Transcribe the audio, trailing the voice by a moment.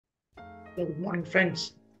Good morning,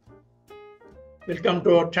 friends. Welcome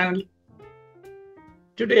to our channel.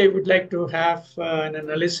 Today, we'd like to have an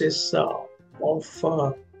analysis of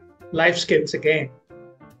life skills again,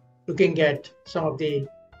 looking at some of the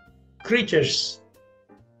creatures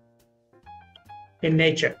in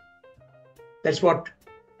nature. That's what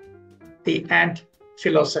the ant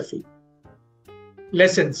philosophy,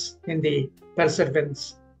 lessons in the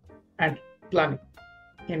perseverance and planning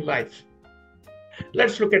in life.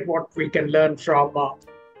 Let's look at what we can learn from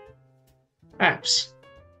ants.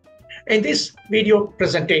 In this video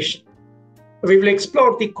presentation, we will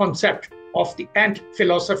explore the concept of the ant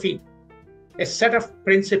philosophy, a set of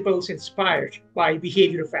principles inspired by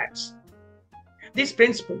behavior of ants. These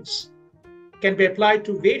principles can be applied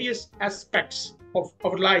to various aspects of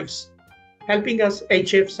our lives, helping us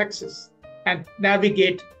achieve success and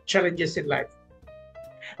navigate challenges in life.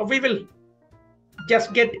 We will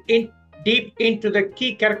just get deep into the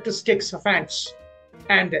key characteristics of ants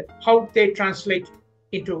and how they translate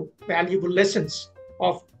into valuable lessons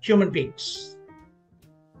of human beings.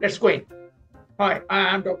 Let's go in. Hi,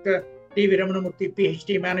 I am Dr. D.V. Ramanamurthy,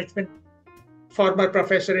 PhD Management, former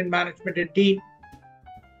professor in management and dean,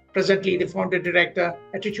 presently the founder director,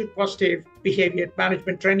 Attitude Positive Behavior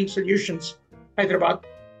Management Training Solutions, Hyderabad.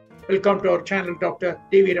 Welcome to our channel, Dr.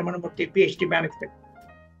 D.V. Ramanamurthy, PhD Management,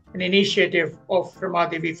 an initiative of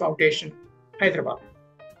Ramadevi Foundation, Hyderabad.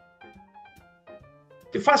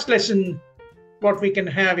 The first lesson, what we can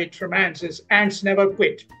have it from ants is ants never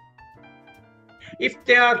quit. If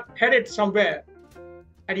they are headed somewhere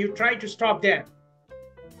and you try to stop them,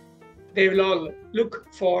 they will all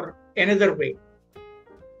look for another way.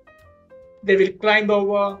 They will climb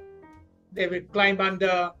over, they will climb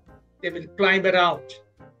under, they will climb around.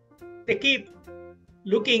 They keep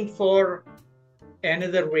looking for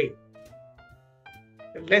another way.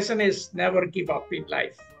 The lesson is never give up in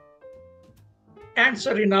life. Ants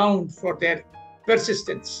are renowned for their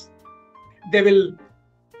persistence. They will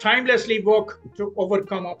timelessly work to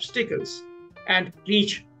overcome obstacles and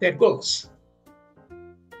reach their goals.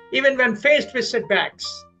 Even when faced with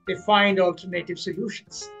setbacks, they find alternative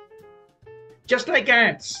solutions. Just like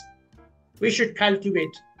ants, we should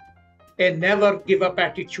cultivate a never give up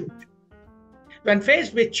attitude. When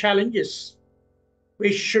faced with challenges,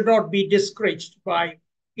 we should not be discouraged by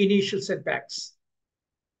initial setbacks.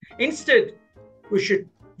 Instead, we should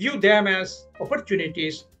view them as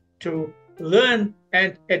opportunities to learn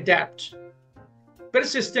and adapt.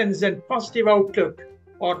 Persistence and positive outlook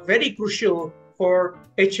are very crucial for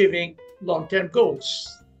achieving long-term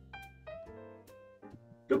goals.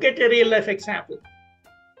 Look at a real-life example.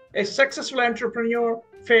 A successful entrepreneur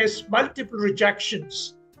faced multiple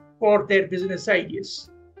rejections for their business ideas.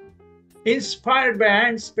 Inspired by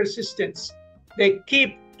ants' persistence, they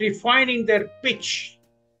keep refining their pitch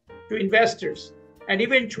to investors and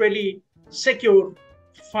eventually secure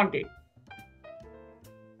funding.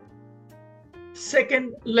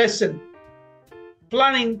 Second lesson,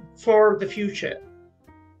 planning for the future,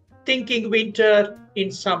 thinking winter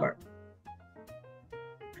in summer.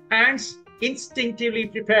 Ants instinctively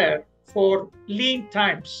prepare for lean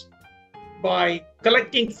times by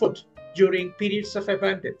collecting food during periods of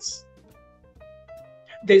abundance.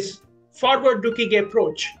 This forward-looking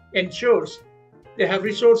approach ensures they have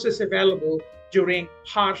resources available during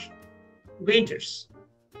harsh winters.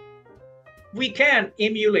 We can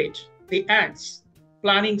emulate the ants'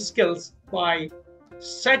 planning skills by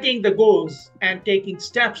setting the goals and taking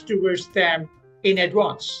steps towards them in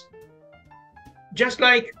advance. Just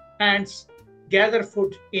like ants gather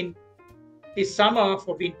food in the summer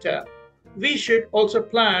for winter, we should also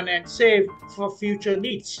plan and save for future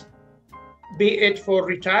needs, be it for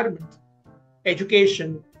retirement,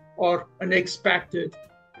 education, or unexpected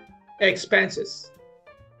expenses.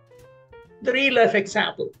 The real-life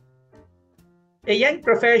example. A young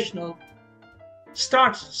professional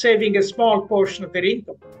starts saving a small portion of their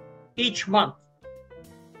income each month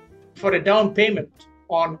for a down payment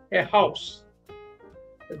on a house.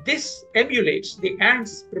 This emulates the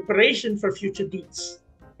ants' preparation for future needs,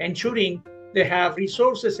 ensuring they have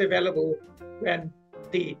resources available when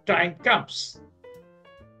the time comes.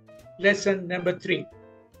 Lesson number 3.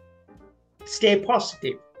 Stay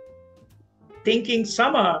positive. Thinking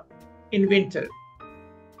summer in winter.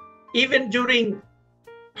 Even during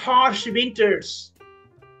harsh winters,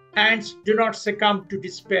 ants do not succumb to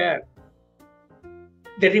despair.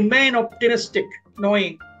 They remain optimistic,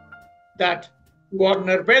 knowing that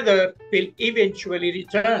warmer weather will eventually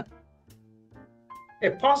return. A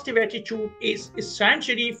positive attitude is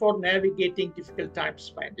essential for navigating difficult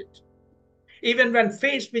times, find it. Even when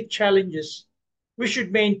faced with challenges, we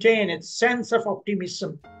should maintain a sense of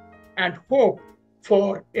optimism and hope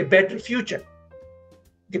for a better future.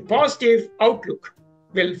 The positive outlook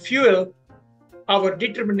will fuel our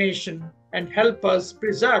determination and help us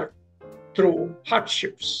persevere through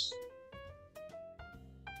hardships.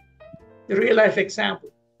 The real life example.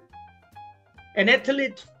 An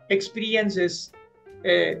athlete experiences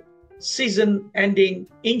a season-ending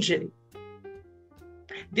injury.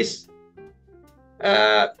 This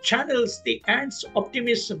channels the ant's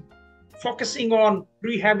optimism, focusing on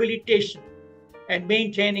rehabilitation and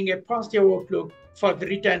maintaining a positive outlook for the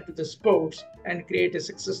return to the sports and create a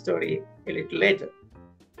success story a little later.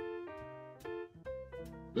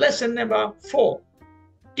 Lesson number 4.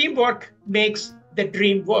 Teamwork makes the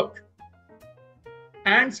dream work.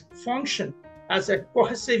 Ants function as a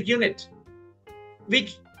cohesive unit, with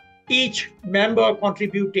each member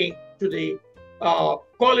contributing to the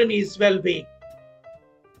colony's well-being.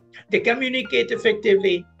 They communicate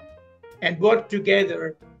effectively and work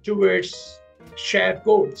together towards shared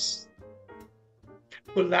goals.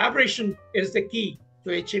 Collaboration is the key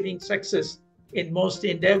to achieving success in most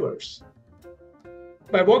endeavors.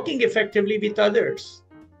 By working effectively with others,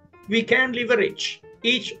 we can leverage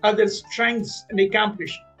each other's strengths and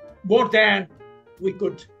accomplish more than we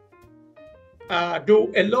could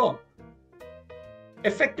do alone.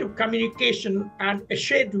 Effective communication and a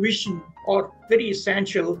shared vision are very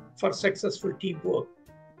essential for successful teamwork.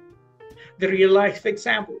 The real life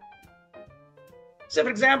example. So, for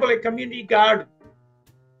example, a community garden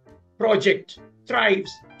project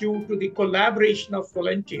thrives due to the collaboration of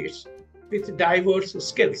volunteers with diverse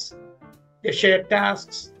skills. They share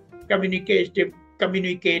tasks, communicate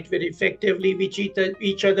very effectively with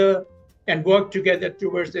each other, and work together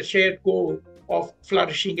towards the shared goal of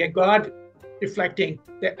flourishing a garden, reflecting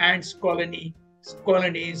the ants'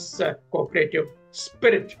 colony's cooperative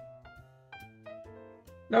spirit.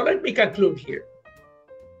 Now let me conclude here.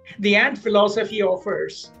 The ant philosophy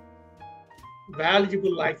offers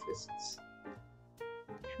valuable life lessons.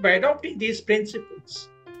 By adopting these principles,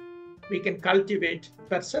 we can cultivate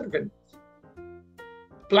perseverance,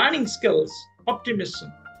 planning skills,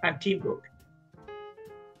 optimism, and teamwork.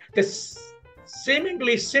 This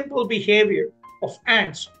seemingly simple behavior of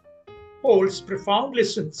ants holds profound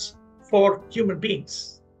lessons for human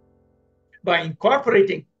beings. By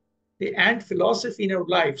incorporating the ant philosophy in our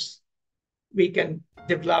lives, we can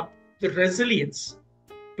develop the resilience,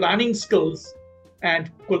 planning skills,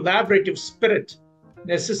 and collaborative spirit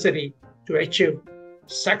necessary to achieve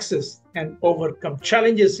success and overcome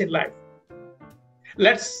challenges in life.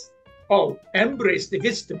 Let's all embrace the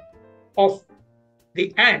wisdom of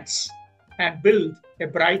the ants and build a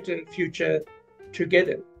brighter future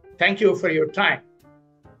together. Thank you for your time.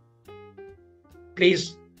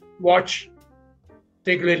 Please watch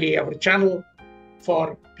regularly our channel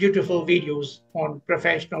for beautiful videos on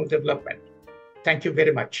professional development. Thank you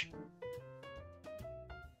very much.